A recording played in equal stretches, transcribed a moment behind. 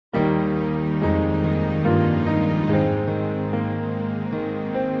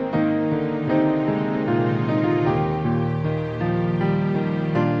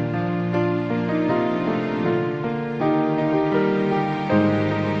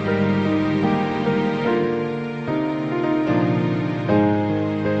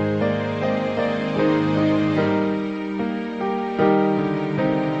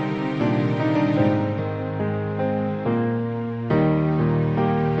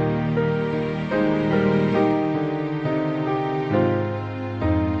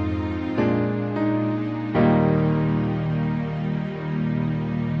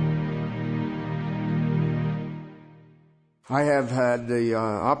I have had the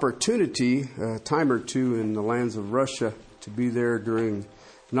opportunity, a time or two in the lands of Russia, to be there during,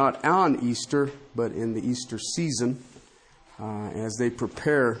 not on Easter, but in the Easter season, as they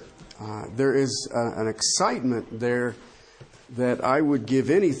prepare. There is an excitement there that I would give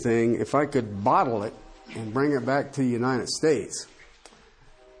anything if I could bottle it and bring it back to the United States.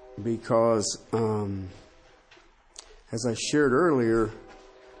 Because, as I shared earlier,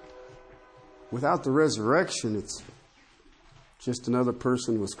 without the resurrection, it's just another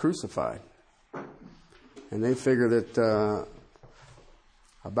person was crucified. And they figure that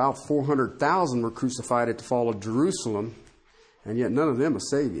about 400,000 were crucified at the fall of Jerusalem, and yet none of them a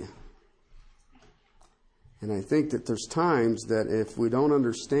Savior. And I think that there's times that if we don't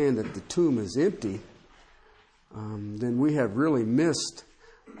understand that the tomb is empty, then we have really missed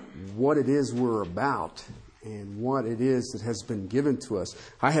what it is we're about and what it is that has been given to us.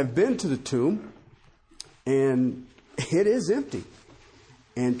 I have been to the tomb, and it is empty.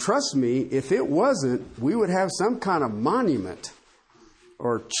 And trust me, if it wasn't, we would have some kind of monument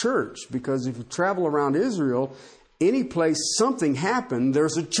or church. Because if you travel around Israel, any place something happened,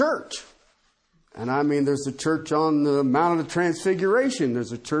 there's a church. And I mean, there's a church on the Mount of the Transfiguration.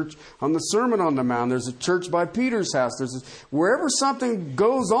 There's a church on the Sermon on the Mount. There's a church by Peter's house. Wherever something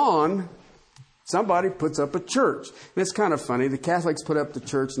goes on, somebody puts up a church. And it's kind of funny. The Catholics put up the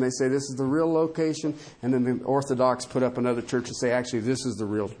church and they say this is the real location. And then the Orthodox put up another church and say, actually, this is the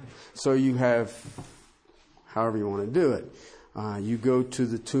real. So you have however you want to do it. You go to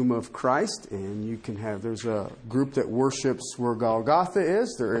the tomb of Christ and you can have, there's a group that worships where Golgotha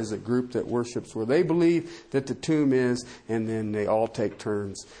is. There is a group that worships where they believe that the tomb is. And then they all take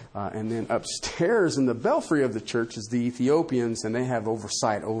turns. And then upstairs in the belfry of the church is the Ethiopians, and they have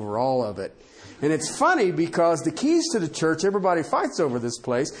oversight over all of it. And it's funny because the keys to the church, everybody fights over this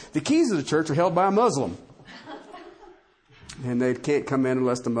place. The keys to the church are held by a Muslim. And they can't come in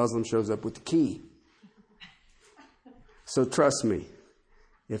unless the Muslim shows up with the key. So trust me,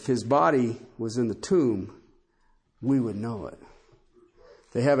 if his body was in the tomb, we would know it.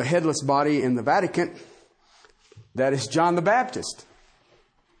 They have a headless body in the Vatican. That is John the Baptist.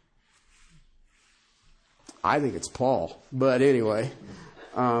 I think it's Paul. But anyway,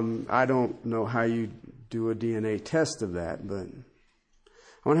 I don't know how you do a DNA test of that. But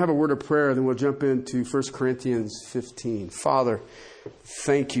I want to have a word of prayer, then we'll jump into 1 Corinthians 15. Father,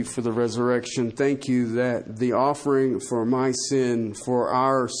 thank you for the resurrection. Thank you that the offering for my sin, for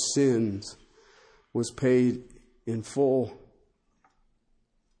our sins, was paid in full.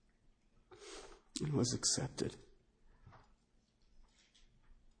 It was accepted.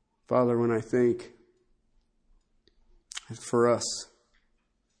 Father, when I think that for us,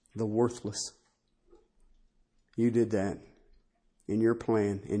 the worthless, you did that in your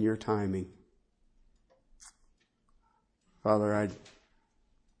plan, in your timing. Father, I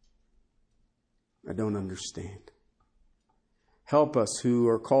don't understand. Help us who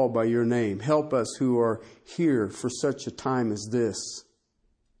are called by your name. Help us who are here for such a time as this.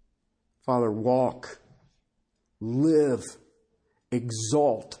 Father, walk, live,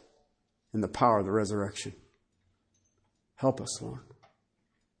 exalt in the power of the resurrection. Help us, Lord.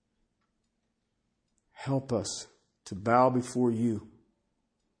 Help us to bow before you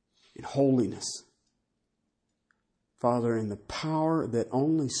in holiness. Father, in the power that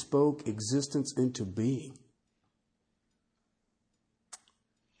only spoke existence into being.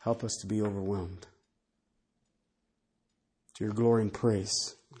 Help us to be overwhelmed. To your glory and praise.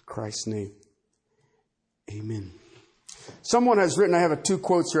 In Christ's name. Amen. Someone has written, I have 2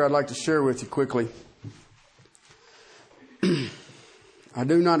 quotes here I'd like to share with you quickly. I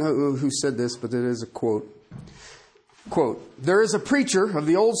do not know who said this, but it is a quote. Quote, "There is a preacher of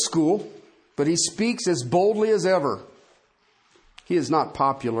the old school, but he speaks as boldly as ever. He is not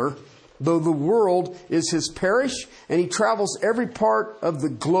popular, though the world is his parish, and he travels every part of the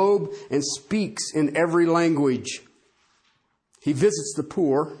globe and speaks in every language. He visits the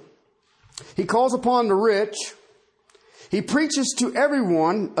poor. He calls upon the rich. He preaches to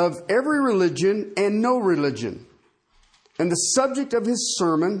everyone of every religion and no religion. And the subject of his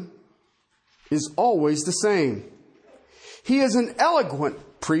sermon is always the same. He is an eloquent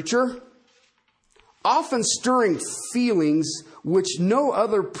preacher, often stirring feelings which no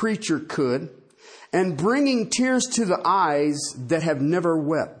other preacher could, and bringing tears to the eyes that have never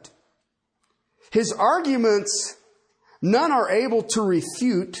wept. His arguments none are able to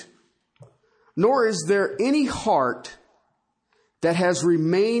refute, nor is there any heart that has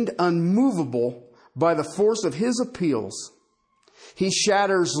remained unmovable by the force of his appeals. He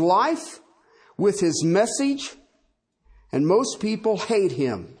shatters life with his message, and most people hate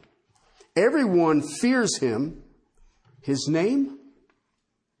him. Everyone fears him, His name?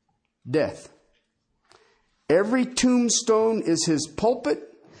 Death. Every tombstone is his pulpit.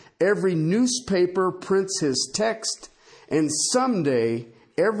 Every newspaper prints his text. And someday,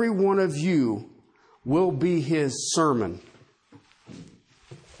 every one of you will be his sermon.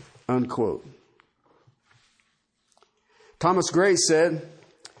 Unquote. Thomas Gray said,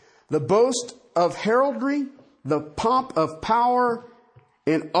 the boast of heraldry, the pomp of power,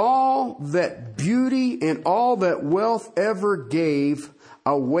 and all that beauty and all that wealth ever gave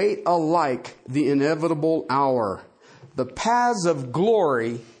await alike the inevitable hour. The paths of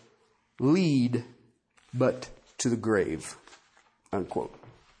glory lead but to the grave. Unquote.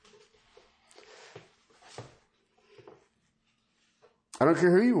 I don't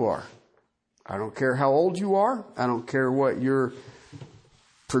care who you are. I don't care how old you are. I don't care what your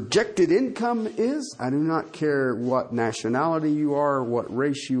projected income is. I do not care what nationality you are, what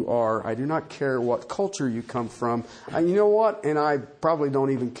race you are. I do not care what culture you come from. You know what? And I probably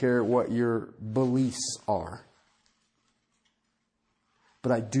don't even care what your beliefs are.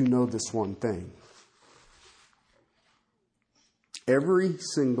 But I do know this one thing. Every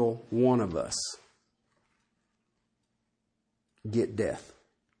single one of us get death.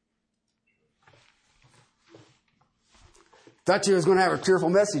 Thought you was going to have a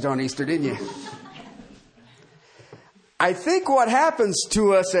cheerful message on Easter, didn't you? I think what happens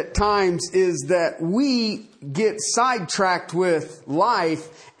to us at times is that we get sidetracked with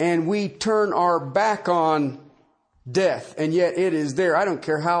life and we turn our back on death. And yet it is there. I don't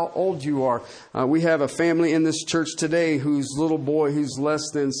care how old you are. We have a family in this church today whose little boy, who's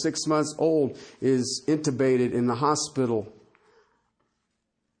less than 6 months old, is intubated in the hospital.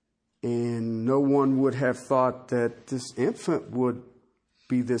 And no one would have thought that this infant would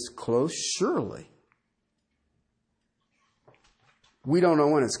be this close, surely. We don't know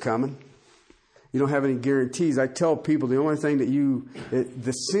when it's coming. You don't have any guarantees. I tell people the only thing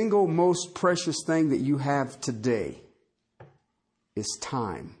the single most precious thing that you have today is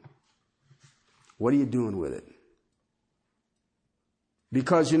time. What are you doing with it?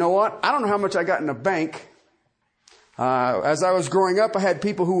 Because you know what? I don't know how much I got in the bank. As I was growing up, I had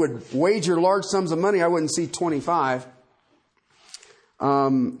people who would wager large sums of money. I wouldn't see 25.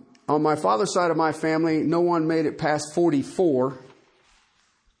 On my father's side of my family, no one made it past 44.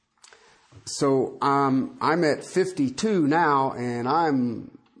 So I'm at 52 now, and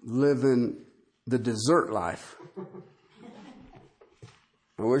I'm living the dessert life.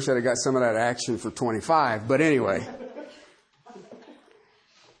 I wish I'd have got some of that action for 25, but anyway.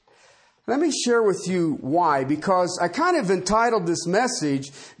 Let me share with you why, because I kind of entitled this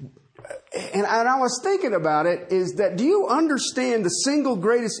message, and I was thinking about it, is that do you understand the single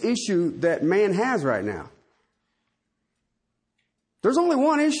greatest issue that man has right now? There's only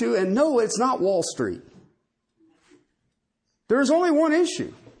one issue, and no, it's not Wall Street. There's only one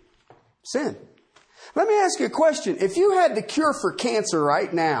issue. Sin. Let me ask you a question. If you had the cure for cancer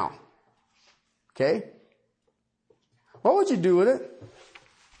right now, okay, what would you do with it?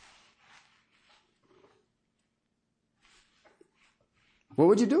 What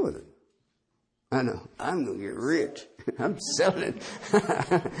would you do with it? I know. I'm going to get rich. I'm selling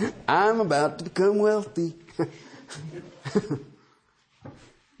it. I'm about to become wealthy.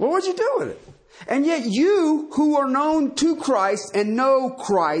 What would you do with it? And yet you who are known to Christ and know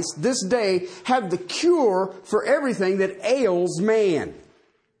Christ this day have the cure for everything that ails man.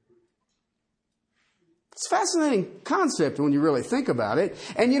 It's a fascinating concept when you really think about it.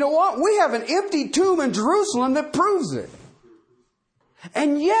 And you know what? We have an empty tomb in Jerusalem that proves it.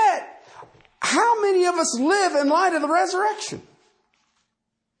 And yet, how many of us live in light of the resurrection?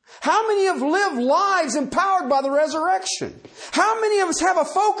 How many have lived lives empowered by the resurrection? How many of us have a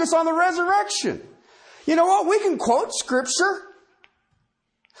focus on the resurrection? You know what? We can quote Scripture.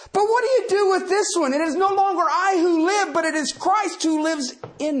 But what do you do with this one? It is no longer I who live, but it is Christ who lives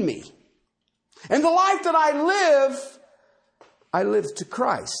in me. And the life that I live to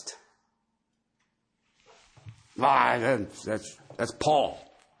Christ. That's Paul.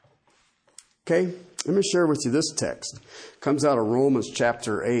 Okay, let me share with you this text. It comes out of Romans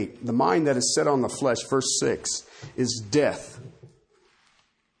chapter 8. The mind that is set on the flesh, verse 6, is death.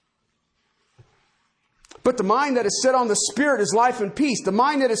 But the mind that is set on the Spirit is life and peace. The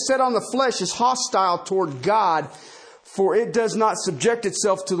mind that is set on the flesh is hostile toward God, for it does not subject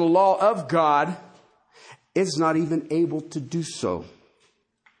itself to the law of God. It is not even able to do so.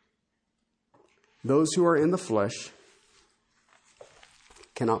 Those who are in the flesh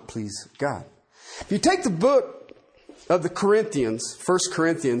cannot please God. If you take the book of the Corinthians, 1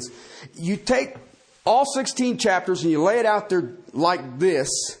 Corinthians, you take all 16 chapters and you lay it out there like this.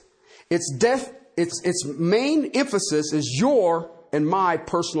 It's death its main emphasis is your and my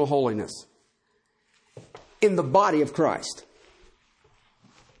personal holiness in the body of Christ.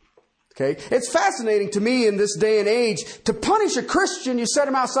 Okay? It's fascinating to me in this day and age to punish a Christian, you set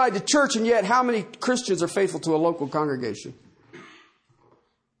him outside the church, and yet how many Christians are faithful to a local congregation?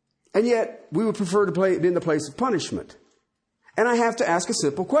 And yet we would prefer to play it in the place of punishment. And I have to ask a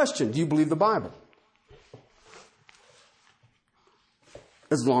simple question. Do you believe the Bible?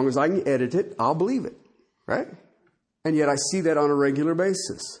 As long as I can edit it, I'll believe it. Right? And yet I see that on a regular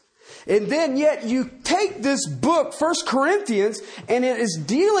basis. And then yet you take this book, 1 Corinthians, and it is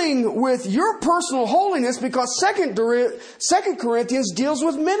dealing with your personal holiness because 2 Corinthians deals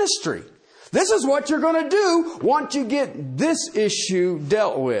with ministry. This is what you're going to do once you get this issue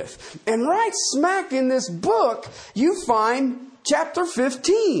dealt with. And right smack in this book, you find chapter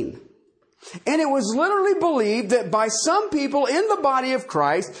 15. And it was literally believed that by some people in the body of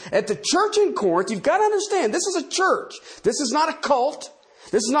Christ at the church in Corinth, you've got to understand, this is a church. This is not a cult.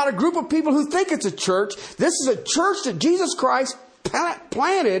 This is not a group of people who think it's a church. This is a church that Jesus Christ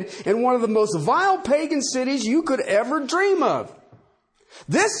planted in one of the most vile pagan cities you could ever dream of.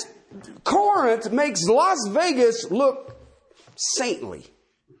 This Corinth makes Las Vegas look saintly.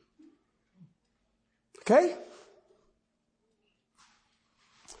 Okay?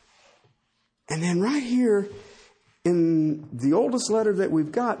 And then right here in the oldest letter that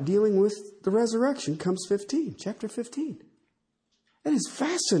we've got dealing with the resurrection comes 15, chapter 15. It is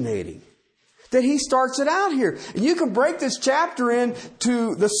fascinating that he starts it out here. And you can break this chapter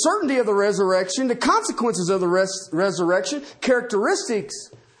into the certainty of the resurrection, the consequences of the resurrection, characteristics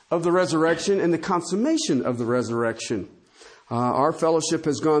of the resurrection, and the consummation of the resurrection. Our fellowship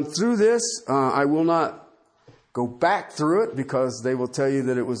has gone through this. I will not go back through it because they will tell you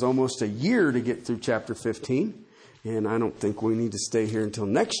that it was almost a year to get through chapter 15. And I don't think we need to stay here until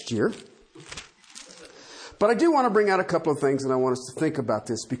next year. But I do want to bring out a couple of things and I want us to think about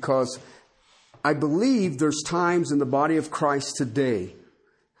this because I believe there's times in the body of Christ today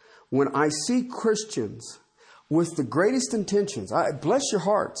when I see Christians with the greatest intentions. I bless your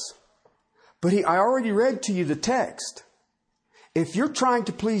hearts. But I already read to you the text. If you're trying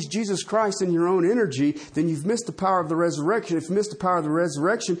to please Jesus Christ in your own energy, then you've missed the power of the resurrection. If you missed the power of the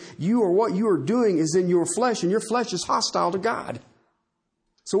resurrection, what you are doing is in your flesh, and your flesh is hostile to God.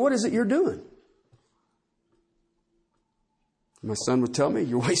 So what is it you're doing? My son would tell me,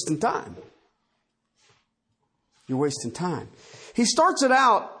 you're wasting time. You're wasting time. He starts it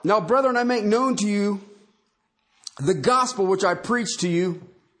out, now, brethren, I make known to you the gospel which I preached to you,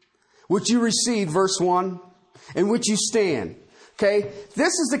 which you received, verse 1, in which you stand. Okay,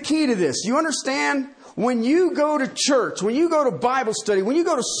 this is the key to this. You understand? When you go to church, when you go to Bible study, when you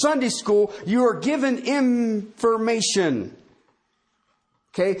go to Sunday school, you are given information.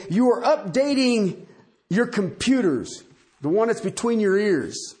 Okay, you are updating your computers, the one that's between your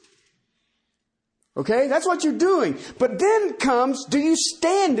ears. Okay, that's what you're doing. But then comes, do you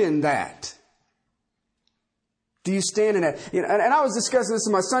stand in that? Do you stand in that? You know, and I was discussing this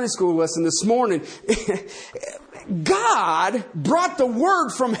in my Sunday school lesson this morning. God brought the word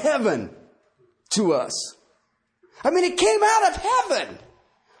from heaven to us. I mean, it came out of heaven.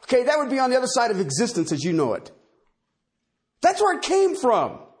 Okay, that would be on the other side of existence as you know it. That's where it came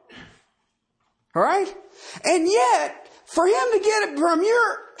from. All right? And yet, for him to get it from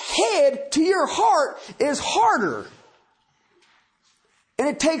your head to your heart is harder. And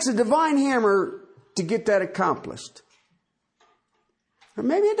it takes a divine hammer to get that accomplished. Or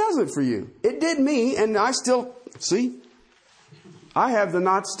maybe it doesn't for you. It did me, and I still, see, I have the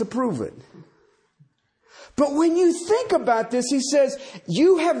knots to prove it. But when you think about this, he says,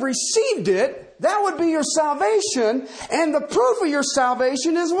 you have received it. That would be your salvation. And the proof of your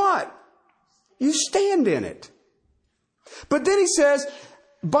salvation is what? You stand in it. But then he says,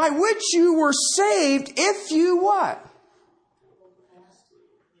 by which you were saved if you what?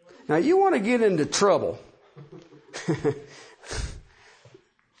 Now, you want to get into trouble.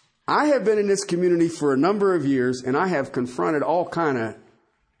 I have been in this community for a number of years, and I have confronted all kind of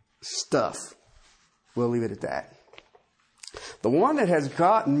stuff. We'll leave it at that. The one that has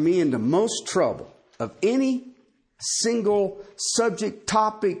gotten me into most trouble of any single subject,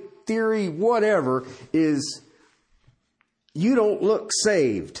 topic, theory, whatever, is you don't look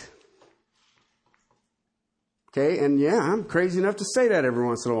saved. Okay, and yeah, I'm crazy enough to say that every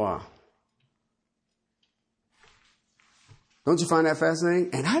once in a while. Don't you find that fascinating?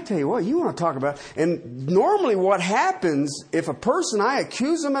 And I tell you what, you want to talk about, and normally what happens if a person, I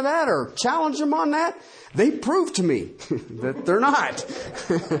accuse them of that or challenge them on that, they prove to me that they're not.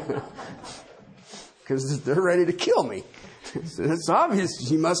 Because they're ready to kill me. It's obvious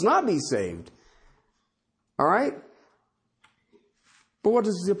you must not be saved. All right? But what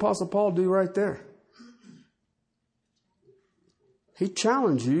does the Apostle Paul do right there? He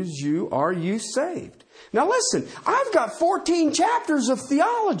challenges you, are you saved? Now listen, I've got 14 chapters of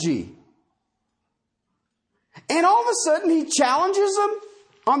theology. And all of a sudden he challenges them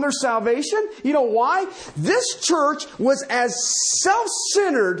on their salvation. You know why? This church was as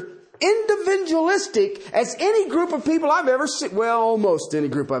self-centered, individualistic as any group of people I've ever seen. Well, almost any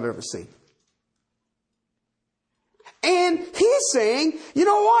group I've ever seen. And he's saying, you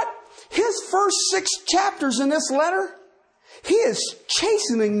know what? His first 6 chapters in this letter, he is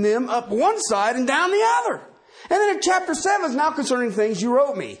chastening them up one side and down the other. And then in chapter 7 is now concerning things you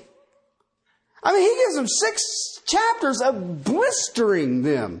wrote me. I mean, he gives them 6 chapters of blistering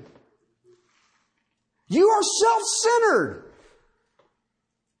them. You are self-centered.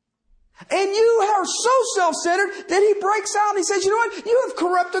 And you are so self-centered that he breaks out and he says, you know what? You have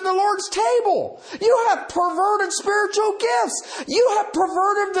corrupted the Lord's table. You have perverted spiritual gifts. You have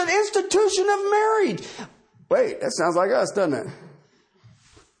perverted the institution of marriage. Wait, that sounds like us, doesn't it?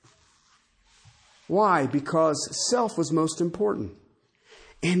 Why? Because self was most important.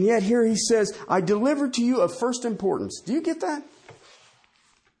 And yet here he says, I deliver to you of first importance. Do you get that?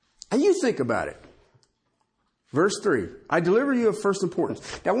 And you think about it. Verse 3, I deliver you of first importance.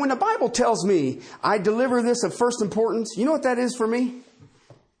 Now, when the Bible tells me I deliver this of first importance, you know what that is for me?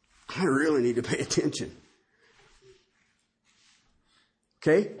 I really need to pay attention.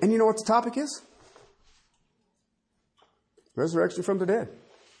 Okay? And you know what the topic is? Resurrection from the dead.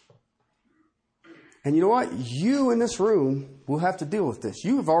 And you know what? You in this room will have to deal with this.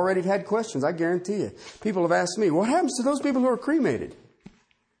 You have already had questions, I guarantee you. People have asked me, what happens to those people who are cremated?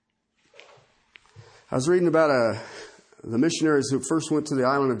 I was reading about the missionaries who first went to the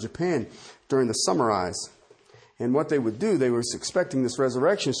island of Japan during the summer ice. And what they would do, they were expecting this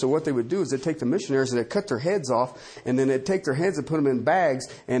resurrection. So what they would do is they'd take the missionaries and they'd cut their heads off. And then they'd take their heads and put them in bags.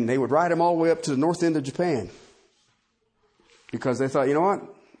 And they would ride them all the way up to the north end of Japan. Because they thought, you know what?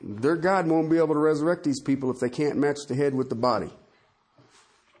 Their God won't be able to resurrect these people if they can't match the head with the body.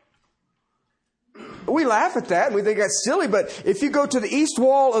 We laugh at that and we think that's silly, but if you go to the east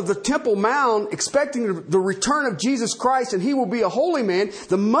wall of the Temple Mount expecting the return of Jesus Christ and he will be a holy man,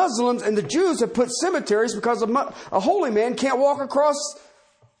 the Muslims and the Jews have put cemeteries because a holy man can't walk across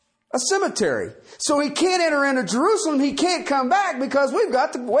a cemetery. So he can't enter into Jerusalem, he can't come back because we've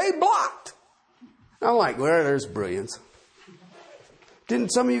got the way blocked. I'm like, well, there's brilliance.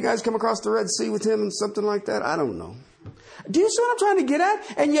 Didn't some of you guys come across the Red Sea with him and something like that? I don't know. Do you see what I'm trying to get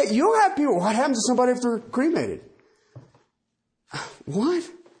at? And yet you have people, what happens to somebody if they're cremated? What?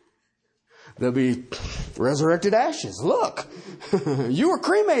 They'll be resurrected ashes. Look, you were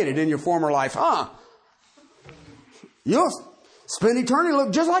cremated in your former life, huh? You'll spend eternity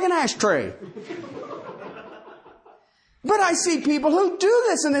look just like an ashtray. But I see people who do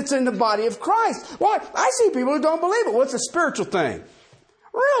this and it's in the body of Christ. Why? I see people who don't believe it. Well, it's a spiritual thing.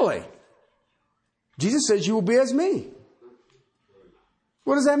 Really? Jesus says you will be as me.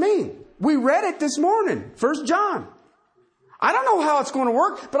 What does that mean? We read it this morning, 1 John. I don't know how it's going to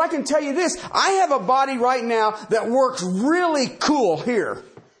work, but I can tell you this. I have a body right now that works really cool here.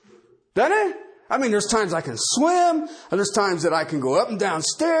 Doesn't it? I mean, there's times I can swim, and there's times that I can go up and down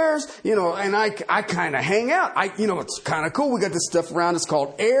stairs, and I kind of hang out. It's kind of cool. We got this stuff around. It's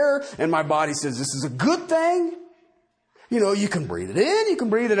called air, and my body says this is a good thing. You can breathe it in, you can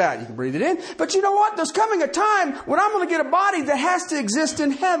breathe it out, you can breathe it in. But you know what? There's coming a time when I'm going to get a body that has to exist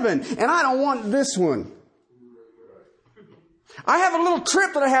in heaven. And I don't want this one. I have a little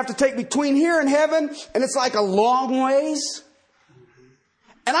trip that I have to take between here and heaven. And it's like a long ways.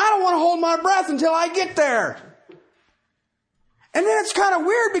 And I don't want to hold my breath until I get there. And then it's kind of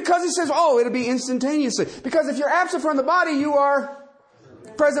weird because he says, it'll be instantaneously. Because if you're absent from the body, you are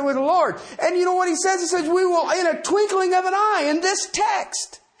present with the Lord. And you know what he says? He says, we will, in a twinkling of an eye, in this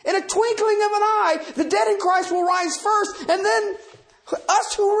text, in a twinkling of an eye, the dead in Christ will rise first, and then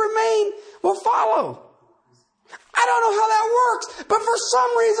us who remain will follow. I don't know how that works, but for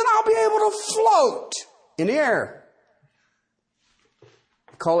some reason I'll be able to float in the air.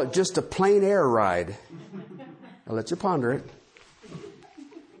 Call it just a plain air ride. I'll let you ponder it.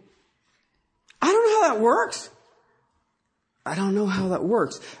 I don't know how that works. I don't know how that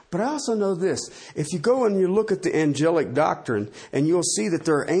works. But I also know this. If you go and you look at the angelic doctrine, and you'll see that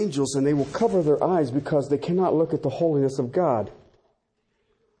there are angels and they will cover their eyes because they cannot look at the holiness of God.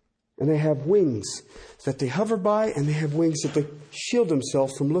 And they have wings that they hover by, and they have wings that they shield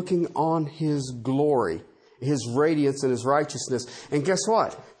themselves from looking on His glory, His radiance and His righteousness. And guess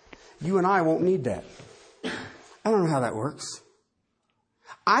what? You and I won't need that. I don't know how that works.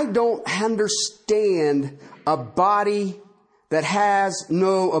 I don't understand a body that has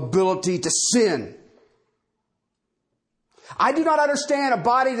no ability to sin. I do not understand a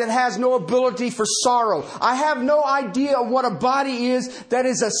body that has no ability for sorrow. I have no idea what a body is that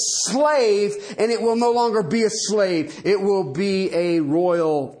is a slave, and it will no longer be a slave. It will be a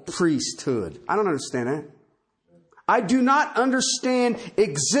royal priesthood. I don't understand that. I do not understand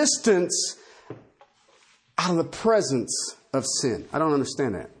existence out of the presence of sin. I don't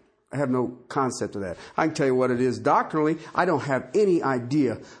understand that. I have no concept of that. I can tell you what it is doctrinally. I don't have any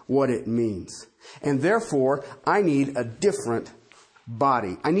idea what it means. And therefore, I need a different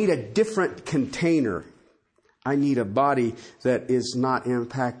body. I need a different container. I need a body that is not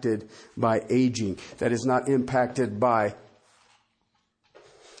impacted by aging, that is not impacted by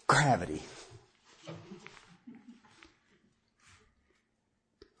gravity.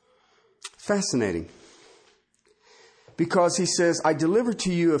 Fascinating. Because he says, I deliver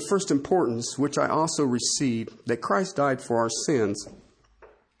to you of first importance, which I also received, that Christ died for our sins.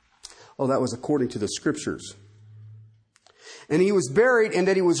 Oh, that was according to the Scriptures. And he was buried, and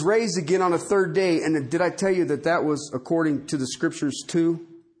that he was raised again on the third day. And did I tell you that that was according to the Scriptures too?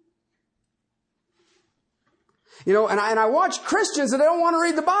 You know, and I watch Christians that they don't want to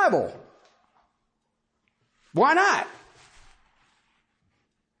read the Bible. Why not?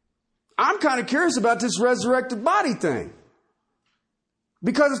 I'm kind of curious about this resurrected body thing.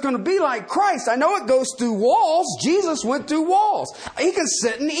 Because it's going to be like Christ. I know it goes through walls. Jesus went through walls. He could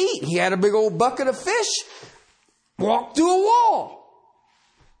sit and eat. He had a big old bucket of fish. Walked through a wall.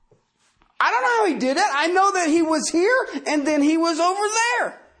 I don't know how he did it. I know that he was here and then he was over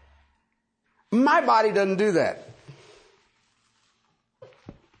there. My body doesn't do that.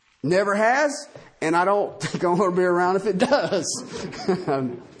 Never has. And I don't think I'm going to be around if it does.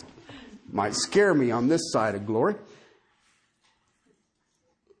 Might scare me on this side of glory.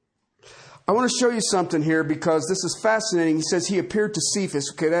 I want to show you something here because this is fascinating. He says he appeared to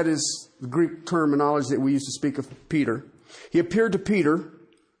Cephas. Okay, that is the Greek terminology that we use to speak of Peter. He appeared to Peter,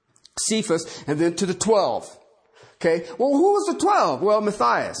 Cephas, and then to the 12. Okay, well, who was the 12? Well,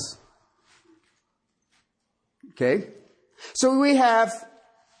 Matthias. Okay, so we have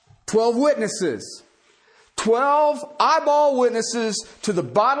 12 witnesses. 12 eyeball witnesses to the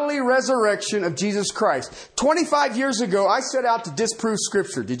bodily resurrection of Jesus Christ. 25 years ago, I set out to disprove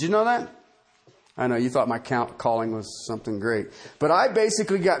Scripture. Did you know that? I know you thought my calling was something great. But I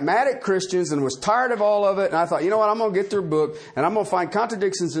basically got mad at Christians and was tired of all of it. And I thought, you know what, I'm going to get their book and I'm going to find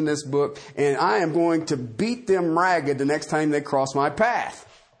contradictions in this book. And I am going to beat them ragged the next time they cross my path.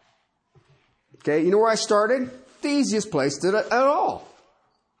 Okay, you know where I started? The easiest place at all.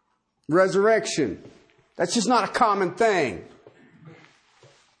 Resurrection. That's just not a common thing.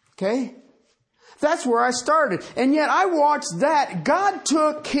 Okay? That's where I started. And yet I watched that. God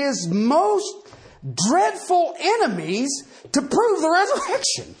took his most dreadful enemies to prove the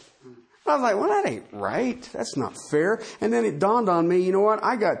resurrection. I was like, well, that ain't right. That's not fair. And then it dawned on me, you know what?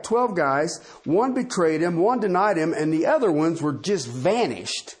 I got 12 guys. One betrayed him, one denied him, and the other ones were just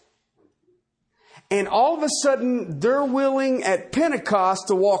vanished. And all of a sudden, they're willing at Pentecost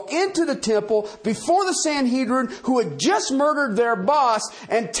to walk into the temple before the Sanhedrin, who had just murdered their boss,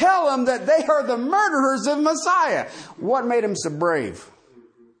 and tell them that they are the murderers of Messiah. What made them so brave?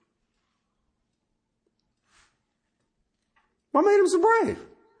 What made him so brave?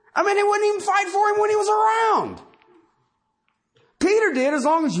 I mean, they wouldn't even fight for him when he was around. Peter did, as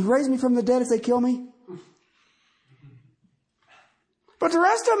long as you raise me from the dead if they kill me. But the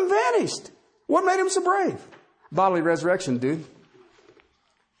rest of them vanished. What made him so brave? Bodily resurrection, dude.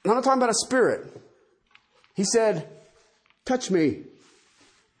 I'm not talking about a spirit. He said, touch me.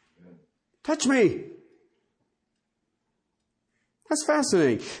 Touch me. That's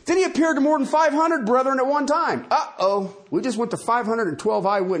fascinating. Then he appeared to more than 500 brethren at one time. Uh-oh. We just went to 512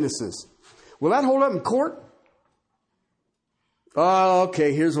 eyewitnesses. Will that hold up in court? Oh,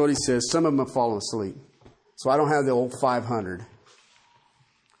 okay. Here's what he says. Some of them have fallen asleep. So I don't have the old 500.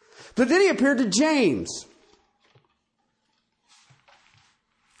 But then he appeared to James.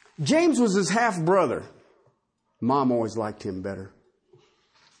 James was his half-brother. Mom always liked him better.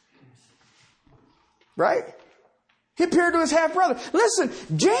 Right? He appeared to his half-brother. Listen,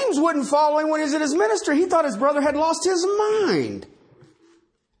 James wouldn't follow him when he was in his ministry. He thought his brother had lost his mind.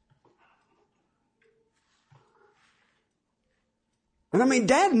 And I mean,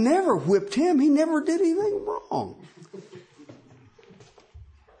 Dad never whipped him. He never did anything wrong.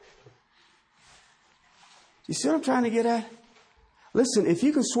 You see what I'm trying to get at? Listen, if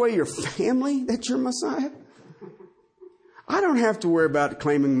you can sway your family that you're Messiah, I don't have to worry about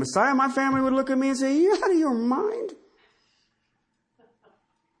claiming Messiah. My family would look at me and say, are you out of your mind?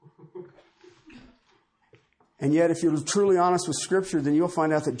 And yet, if you're truly honest with Scripture, then you'll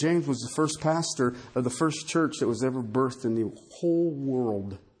find out that James was the first pastor of the first church that was ever birthed in the whole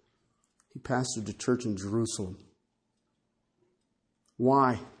world. He pastored the church in Jerusalem.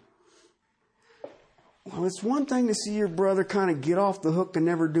 Why? Well, it's one thing to see your brother kind of get off the hook and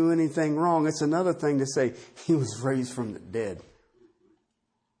never do anything wrong. It's another thing to say he was raised from the dead.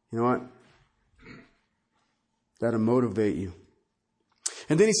 You know what? That'll motivate you.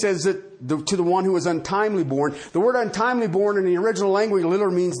 And then he says that to the one who was untimely born. The word untimely born in the original language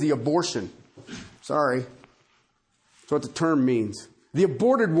literally means the abortion. Sorry. That's what the term means. The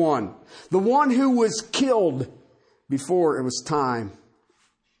aborted one. The one who was killed before it was time.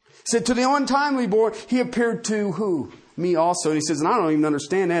 He said, to the untimely born, he appeared to who? Me also. And he says, and I don't even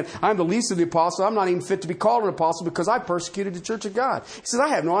understand that. I'm the least of the apostles. I'm not even fit to be called an apostle because I persecuted the church of God. He says, I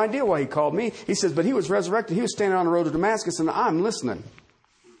have no idea why he called me. He says, but he was resurrected. He was standing on the road to Damascus and I'm listening.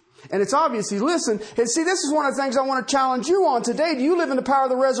 And it's obvious he listened. And see, this is one of the things I want to challenge you on today. Do you live in the power of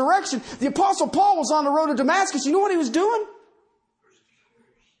the resurrection? The Apostle Paul was on the road to Damascus. You know what he was doing?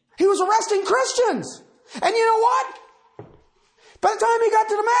 He was arresting Christians. And you know what? By the time he got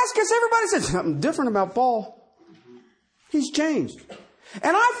to Damascus, everybody said something different about Paul. He's changed.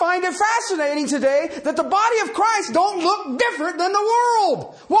 And I find it fascinating today that the body of Christ don't look different than the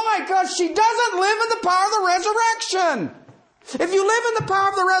world. Why? Because she doesn't live in the power of the resurrection. If you live in the power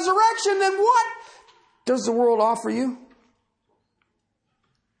of the resurrection, then what does the world offer you?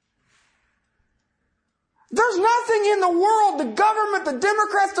 There's nothing in the world, the government, the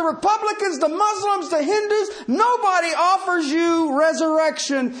Democrats, the Republicans, the Muslims, the Hindus, nobody offers you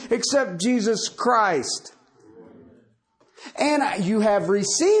resurrection except Jesus Christ. And you have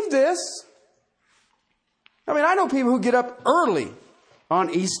received this. I mean, I know people who get up early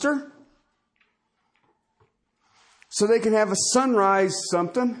on Easter so they can have a sunrise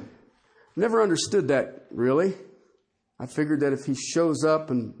something. Never understood that, really. I figured that if he shows up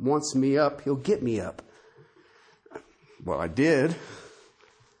and wants me up, he'll get me up. Well, I did.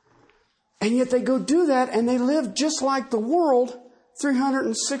 And yet they go do that and they live just like the world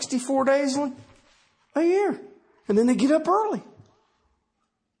 364 days a year. And then they get up early.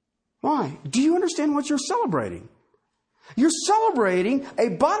 Why? Do you understand what you're celebrating? You're celebrating a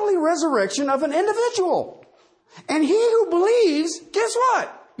bodily resurrection of an individual. And he who believes, guess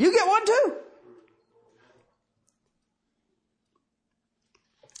what? You get one too.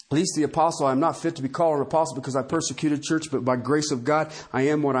 At least the apostle, I am not fit to be called an apostle because I persecuted church, but by grace of God, I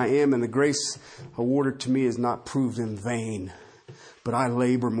am what I am, and the grace awarded to me is not proved in vain. But I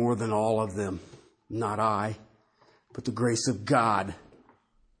labor more than all of them. Not I, but the grace of God.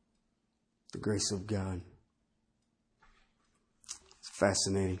 The grace of God. It's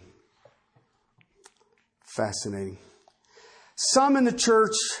fascinating. Fascinating. Some in the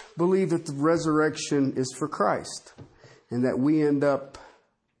church believe that the resurrection is for Christ and that we end up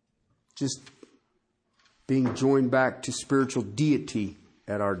just being joined back to spiritual deity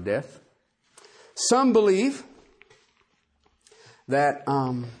at our death. Some believe that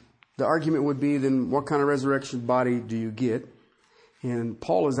the argument would be, then what kind of resurrection body do you get? And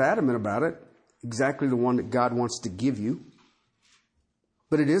Paul is adamant about it. Exactly the one that God wants to give you.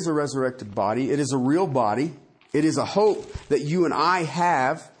 But it is a resurrected body. It is a real body. It is a hope that you and I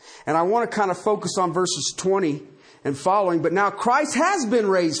have. And I want to kind of focus on verses 20 and following. But now Christ has been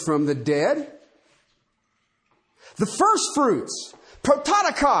raised from the dead. The first fruits,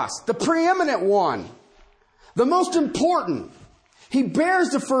 prototokos, the preeminent one, the most important. He bears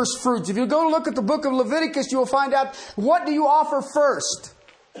the first fruits. If you go to look at the book of Leviticus, you will find out, what do you offer first?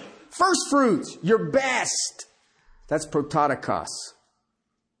 First fruits, your best. That's prototokos.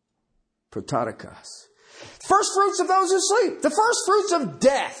 Prototokos. First fruits of those who sleep. The first fruits of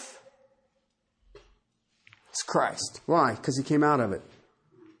death. It's Christ. Why? Because He came out of it.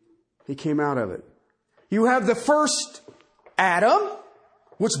 He came out of it. You have the first Adam,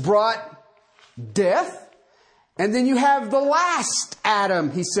 which brought death. And then you have the last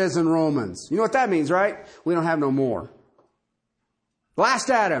Adam, he says in Romans. You know what that means, right? We don't have no more. Last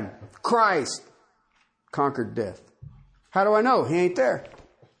Adam, Christ, conquered death. How do I know? He ain't there.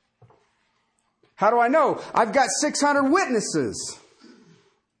 How do I know? I've got 600 witnesses.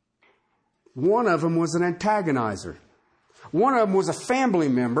 One of them was an antagonizer. One of them was a family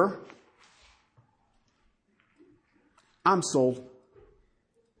member. I'm sold.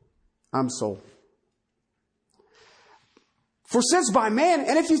 I'm sold. For since by man,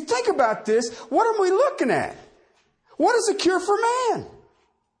 and if you think about this, what are we looking at? What is the cure for man?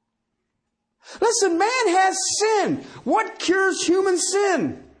 Listen, man has sin. What cures human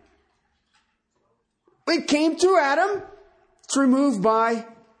sin? It came through Adam. It's removed by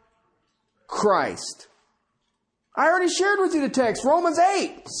Christ. I already shared with you the text, Romans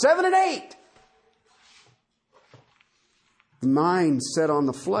 8, 7 and 8. The mind set on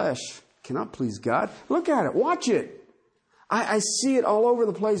the flesh cannot please God. Look at it. Watch it. I see it all over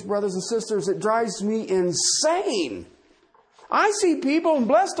the place, brothers and sisters. It drives me insane. I see people, and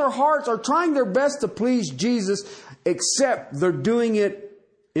bless their hearts, are trying their best to please Jesus, except they're doing it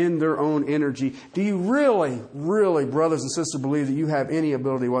in their own energy. Do you really, really, brothers and sisters, believe that you have any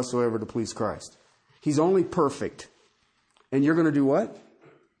ability whatsoever to please Christ? He's only perfect. And you're going to do what?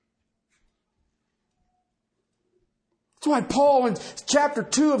 That's why Paul in chapter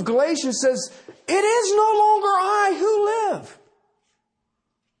 2 of Galatians says, it is no longer I who live.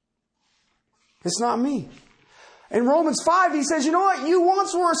 It's not me. In Romans 5, he says, you know what? You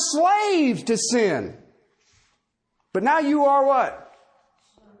once were a slave to sin. But now you are what?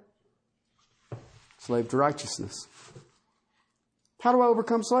 Slave to righteousness. How do I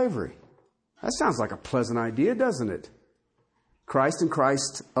overcome slavery? That sounds like a pleasant idea, doesn't it? Christ and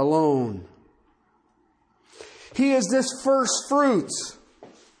Christ alone. He is this first fruits.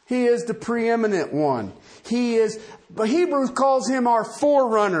 He is the preeminent one. But Hebrews calls him our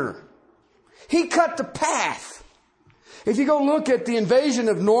forerunner. He cut the path. If you go look at the invasion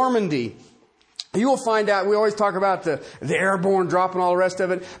of Normandy, you will find out, we always talk about the airborne drop and all the rest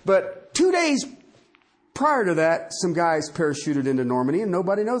of it, but 2 days prior to that, some guys parachuted into Normandy and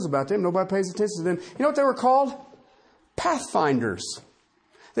nobody knows about them. Nobody pays attention to them. You know what they were called? Pathfinders.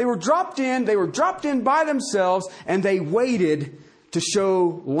 They were dropped in by themselves, and they waited to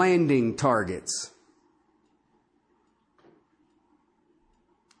show landing targets.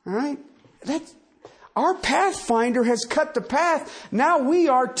 All right? Our Pathfinder has cut the path. Now we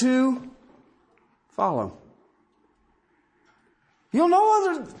are to follow. You'll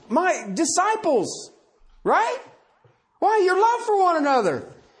know my disciples, right? Why? Your love for one another.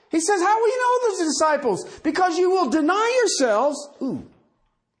 He says, how will you know those disciples? Because you will deny yourselves,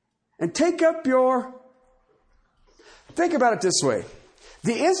 and take up your... Think about it this way.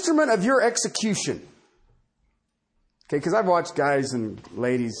 The instrument of your execution. Okay, because I've watched guys and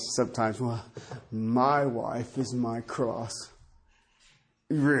ladies sometimes, well, my wife is my cross.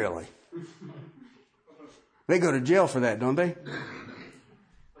 Really? They go to jail for that, don't they?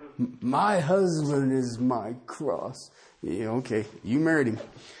 My husband is my cross. Yeah, okay, you married him.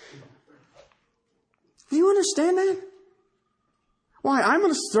 Do you understand that? Why? I'm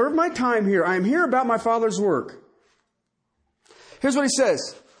going to serve my time here. I am here about my Father's work. Here's what he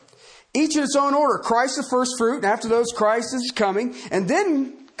says. Each in its own order. Christ the first fruit. And after those, Christ is coming. And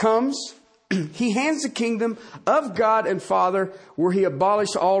then comes, he hands the kingdom of God and Father where he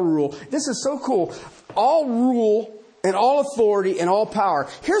abolished all rule. This is so cool. All rule and all authority and all power.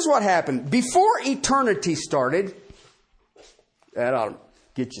 Here's what happened. Before eternity started, that ought to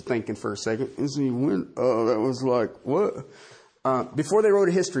get you thinking for a second. That was like, what? Before they wrote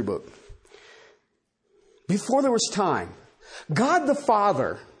a history book. Before there was time. God the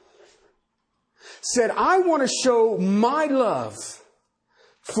Father said, I want to show my love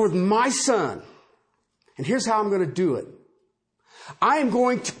for my Son. And here's how I'm going to do it. I am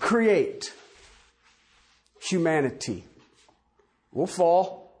going to create humanity. We'll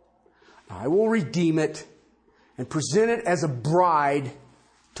fall. I will redeem it and present it as a bride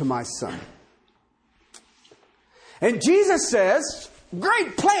to my Son. And Jesus says,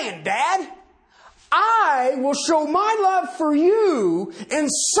 great plan, Dad. I will show my love for you in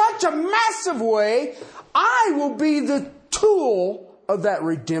such a massive way. I will be the tool of that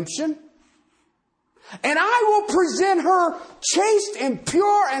redemption. And I will present her chaste and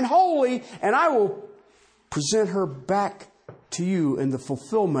pure and holy. And I will present her back to you in the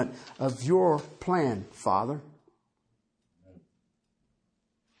fulfillment of your plan, Father.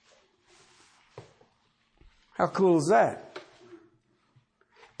 How cool is that?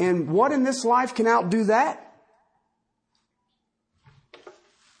 And what in this life can outdo that?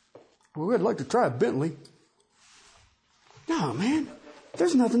 Well, we'd like to try a Bentley. No, man.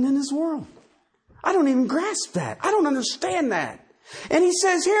 There's nothing in this world. I don't even grasp that. I don't understand that. And he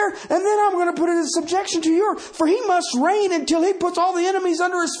says here, and then I'm going to put it in subjection to yours. For he must reign until he puts all the enemies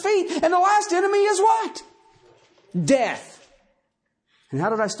under his feet. And the last enemy is what? Death. And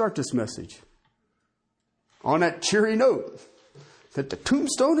how did I start this message? On that cheery note. That the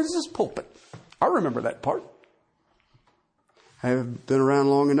tombstone is his pulpit. I remember that part. I have been around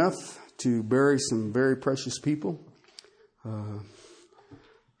long enough to bury some very precious people.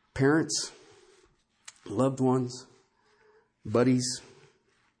 Parents, loved ones, buddies,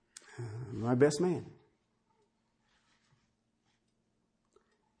 my best man.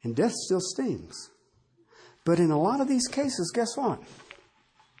 And death still stings. But in a lot of these cases, guess what?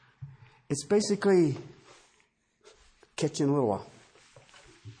 It's basically Catch you in a little while.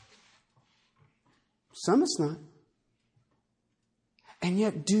 Some it's not. And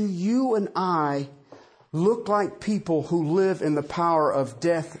yet, do you and I look like people who live in the power of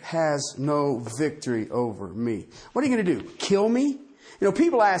death has no victory over me? What are you going to do? Kill me? You know,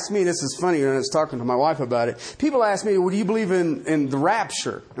 people ask me, this is funny when I was talking to my wife about it. People ask me, well, do you believe in the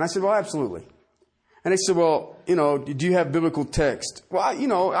rapture? And I said, well, absolutely. And they said, well, you know, do you have biblical text? Well, I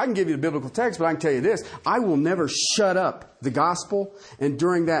can give you the biblical text, but I can tell you this. I will never shut up the gospel. And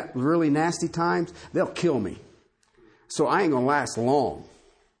during that really nasty times, they'll kill me. So I ain't going to last long.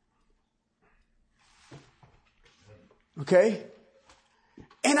 Okay?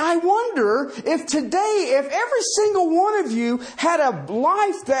 And I wonder if today, if every single one of you had a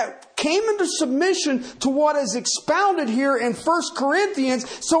life that came into submission to what is expounded here in 1 Corinthians,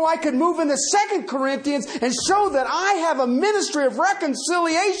 so I could move into 2 Corinthians and show that I have a ministry of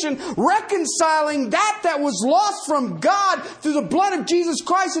reconciliation, reconciling that was lost from God through the blood of Jesus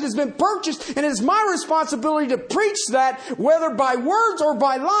Christ that has been purchased, and it is my responsibility to preach that, whether by words or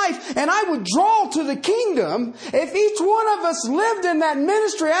by life, and I would draw to the kingdom if each one of us lived in that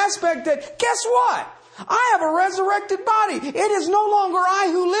ministry aspect that, guess what? I have a resurrected body. It is no longer I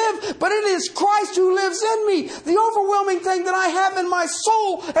who live, but it is Christ who lives in me. The overwhelming thing that I have in my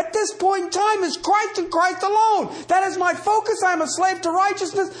soul at this point in time is Christ and Christ alone. That is my focus. I am a slave to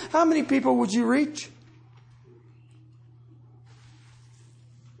righteousness. How many people would you reach?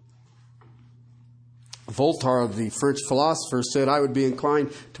 Voltaire, the French philosopher, said, I would be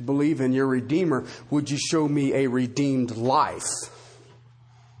inclined to believe in your Redeemer. Would you show me a redeemed life?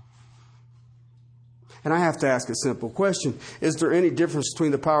 And I have to ask a simple question. Is there any difference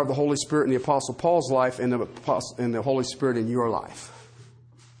between the power of the Holy Spirit in the Apostle Paul's life and the Holy Spirit in your life?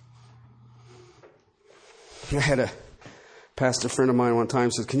 I had a pastor friend of mine one time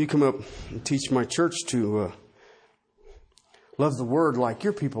said, can you come up and teach my church to love the Word like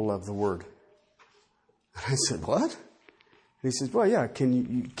your people love the Word? And I said, what? And he says, well, yeah,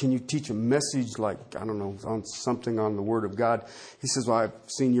 can you teach a message like, I don't know, on something on the Word of God? He says, well, I've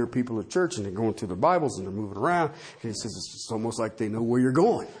seen your people at church and they're going through their Bibles and they're moving around. And he says, it's almost like they know where you're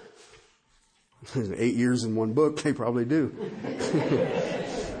going. 8 years in one book, they probably do.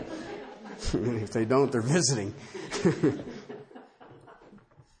 And if they don't, they're visiting.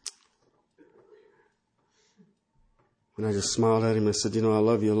 And I just smiled at him. I said, I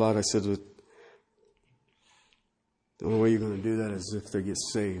love you a lot. I said, the only way you're going to do that is if they get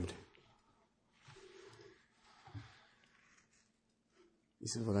saved. He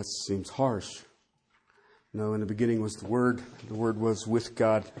said, well, that seems harsh. No, in the beginning was the Word. The Word was with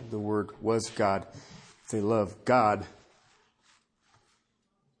God. The Word was God. If they love God,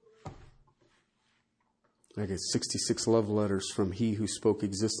 I get 66 love letters from He who spoke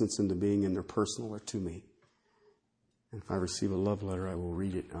existence into being, and they're personal or to me. And if I receive a love letter, I will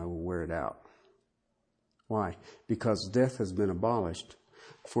read it and I will wear it out. Why? Because death has been abolished,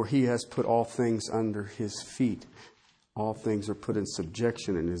 for He has put all things under His feet. All things are put in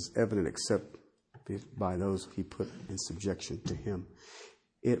subjection and is evident except by those He put in subjection to Him.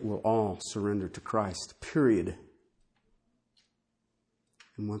 It will all surrender to Christ, period.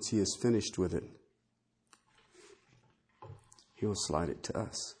 And once He is finished with it, He will slide it to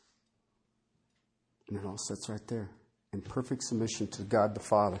us. And it all sits right there in perfect submission to God the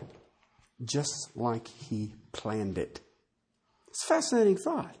Father. Just like He planned it. It's a fascinating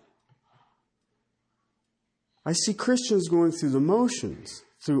thought. I see Christians going through the motions,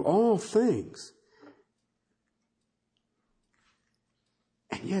 through all things.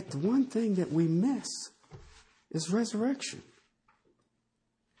 And yet the one thing that we miss is resurrection.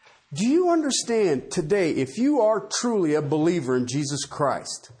 Do you understand today, if you are truly a believer in Jesus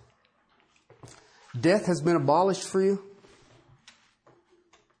Christ, death has been abolished for you?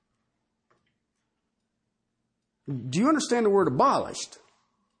 Do you understand the word abolished?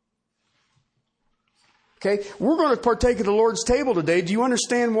 Okay, we're going to partake of the Lord's table today. Do you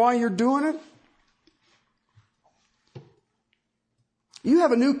understand why you're doing it? You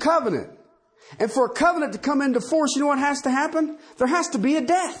have a new covenant. And for a covenant to come into force, you know what has to happen? There has to be a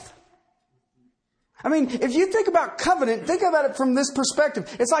death. I mean, if you think about covenant, think about it from this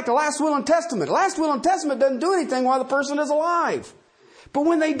perspective. It's like the last will and testament. The last will and testament doesn't do anything while the person is alive. But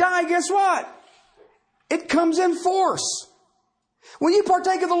when they die, guess what? It comes in force. When you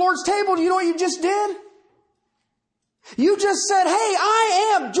partake of the Lord's table, do you know what you just did? You just said, hey,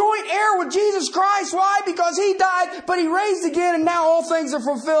 I am joint heir with Jesus Christ. Why? Because He died, but He raised again, and now all things are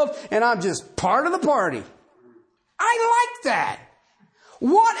fulfilled, and I'm just part of the party. I like that.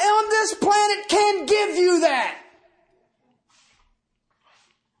 What on this planet can give you that?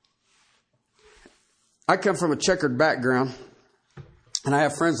 I come from a checkered background, and I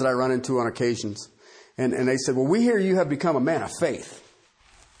have friends that I run into on occasions. And they said, well, we hear you have become a man of faith.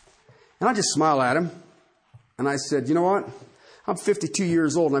 And I just smile at him. And I said, you know what? I'm 52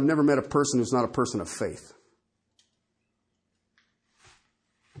 years old, and I've never met a person who's not a person of faith.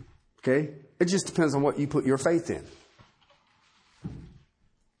 Okay? It just depends on what you put your faith in.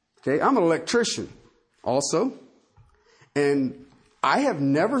 Okay? I'm an electrician also. And I have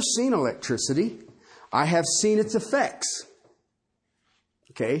never seen electricity. I have seen its effects.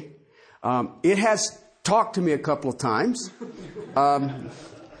 Okay? It has talked to me a couple of times.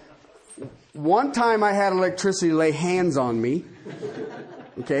 One time I had electricity lay hands on me.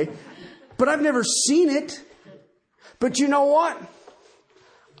 Okay? But I've never seen it. But you know what?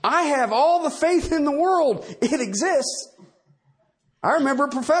 I have all the faith in the world. It exists. I remember a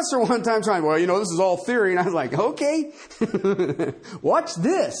professor one time trying, well, this is all theory. And I was like, okay, watch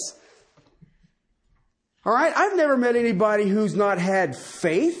this. All right. I've never met anybody who's not had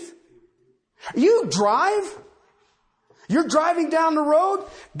faith. You drive. You're driving down the road.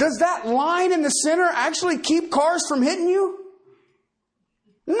 Does that line in the center actually keep cars from hitting you?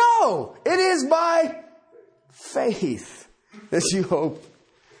 No. It is by faith that you hope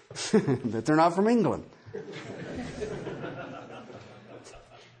that they're not from England.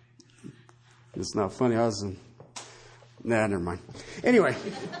 It's not funny. Never mind. Anyway,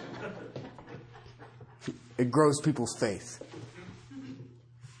 it grows people's faith.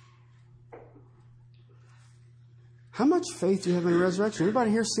 How much faith do you have in the resurrection?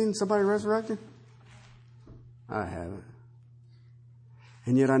 Anybody here seen somebody resurrected? I haven't.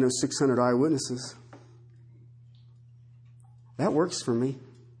 And yet I know 600 eyewitnesses. That works for me.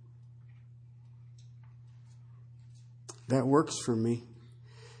 That works for me.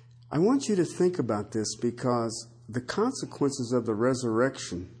 I want you to think about this because the consequences of the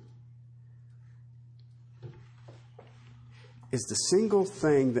resurrection is the single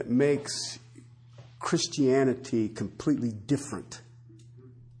thing that makes Christianity completely different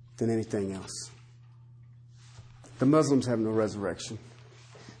than anything else. The Muslims have no resurrection.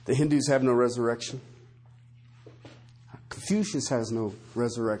 The Hindus have no resurrection. Confucius has no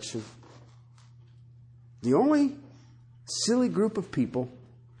resurrection. The only silly group of people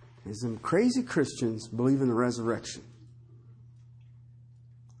is them crazy Christians believe in the resurrection.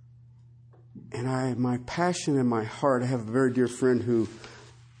 And my passion in my heart, I have a very dear friend who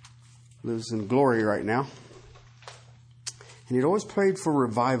lives in glory right now. And he'd always prayed for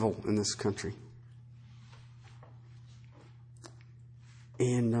revival in this country.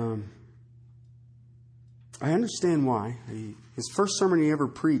 And I understand why. His first sermon he ever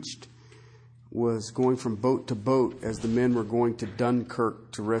preached was going from boat to boat as the men were going to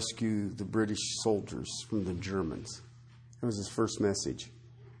Dunkirk to rescue the British soldiers from the Germans. That was his first message.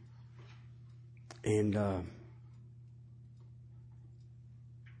 And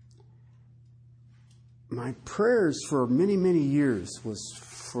my prayers for many, many years was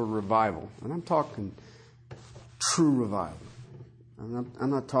for revival. And I'm talking true revival. I'm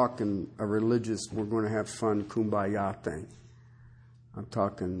not talking a religious, we're going to have fun, kumbaya thing. I'm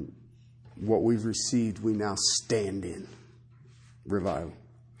talking what we've received, we now stand in. Revival.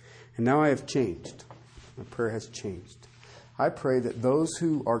 And now I have changed. My prayer has changed. I pray that those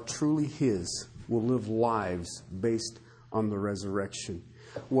who are truly His will live lives based on the resurrection.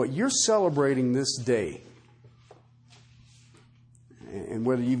 What you're celebrating this day, and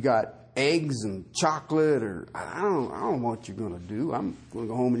whether you've got eggs and chocolate or I don't know what you're going to do. I'm going to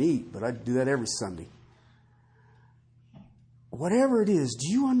go home and eat, but I do that every Sunday. Whatever it is, do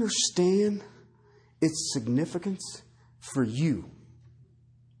you understand its significance for you?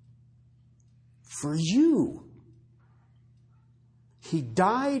 For you. He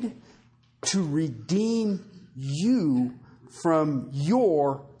died to redeem you from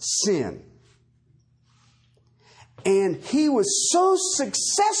your sin. And He was so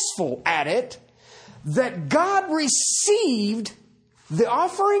successful at it that God received the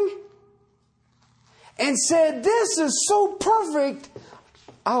offering and said, "This is so perfect,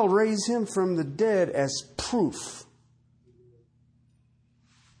 I'll raise Him from the dead as proof."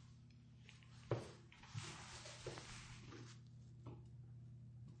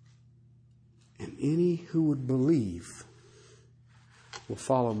 And any who would believe will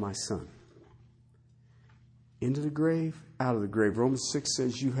follow my Son. Into the grave, out of the grave. Romans 6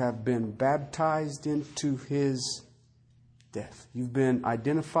 says you have been baptized into His death. You've been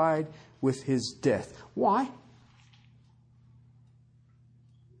identified with His death. Why?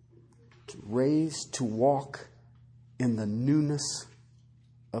 Raised to walk in the newness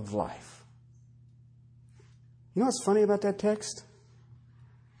of life. You know what's funny about that text?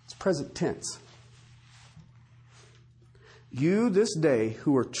 It's present tense. You this day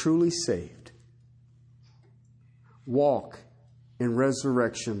who are truly saved, walk in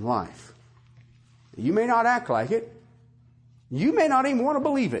resurrection life. You may not act like it. You may not even want to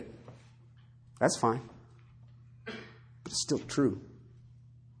believe it. That's fine. But it's still true.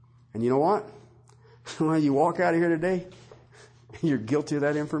 And you know what? When you walk out of here today, you're guilty of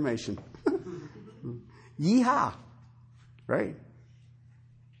that information. Yeehaw! Right?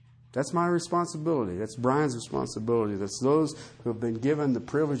 That's my responsibility. That's Brian's responsibility. That's those who have been given the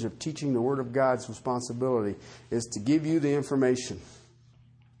privilege of teaching the Word of God's responsibility, is to give you the information.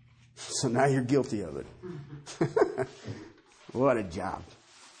 So now you're guilty of it. What a job.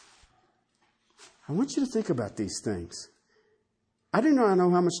 I want you to think about these things. I do not know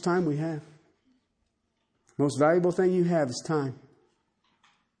how much time we have. Most valuable thing you have is time.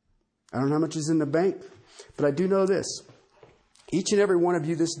 I don't know how much is in the bank, but I do know this. Each and every one of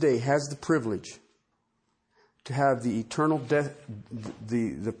you this day has the privilege to have the eternal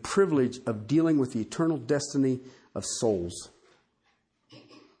the privilege of dealing with the eternal destiny of souls.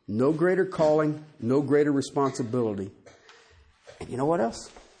 No greater calling, no greater responsibility. And you know what else?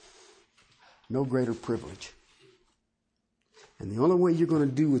 No greater privilege. And the only way you're going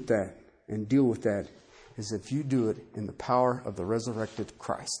to do with that and deal with that is if you do it in the power of the resurrected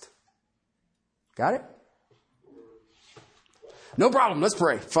Christ. Got it? No problem. Let's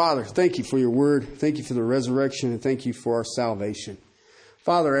pray. Father, thank you for your word. Thank you for the resurrection, and thank you for our salvation.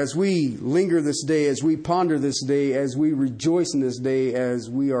 Father, as we linger this day, as we ponder this day, as we rejoice in this day, as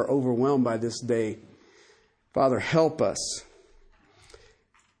we are overwhelmed by this day, Father, help us.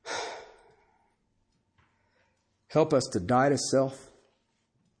 Help us to die to self,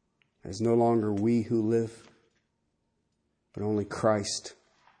 as no longer we who live, but only Christ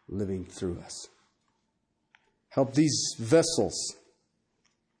living through us. Help these vessels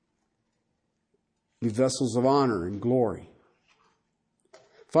be vessels of honor and glory.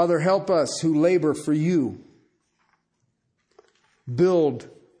 Father, help us who labor for you build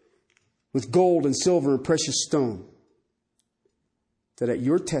with gold and silver and precious stone, that at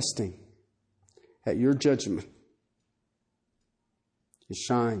your testing, at your judgment, it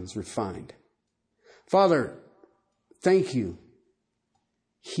shines refined. Father, thank you.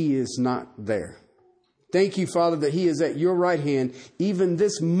 He is not there. Thank you, Father, that He is at your right hand, even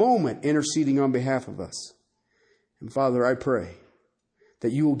this moment, interceding on behalf of us. And Father, I pray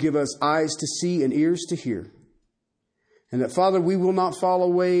that you will give us eyes to see and ears to hear. And that, Father, we will not fall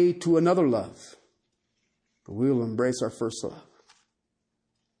away to another love, but we will embrace our first love.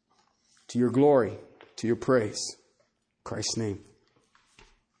 To your glory, to your praise. In Christ's name,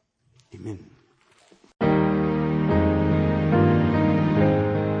 amen.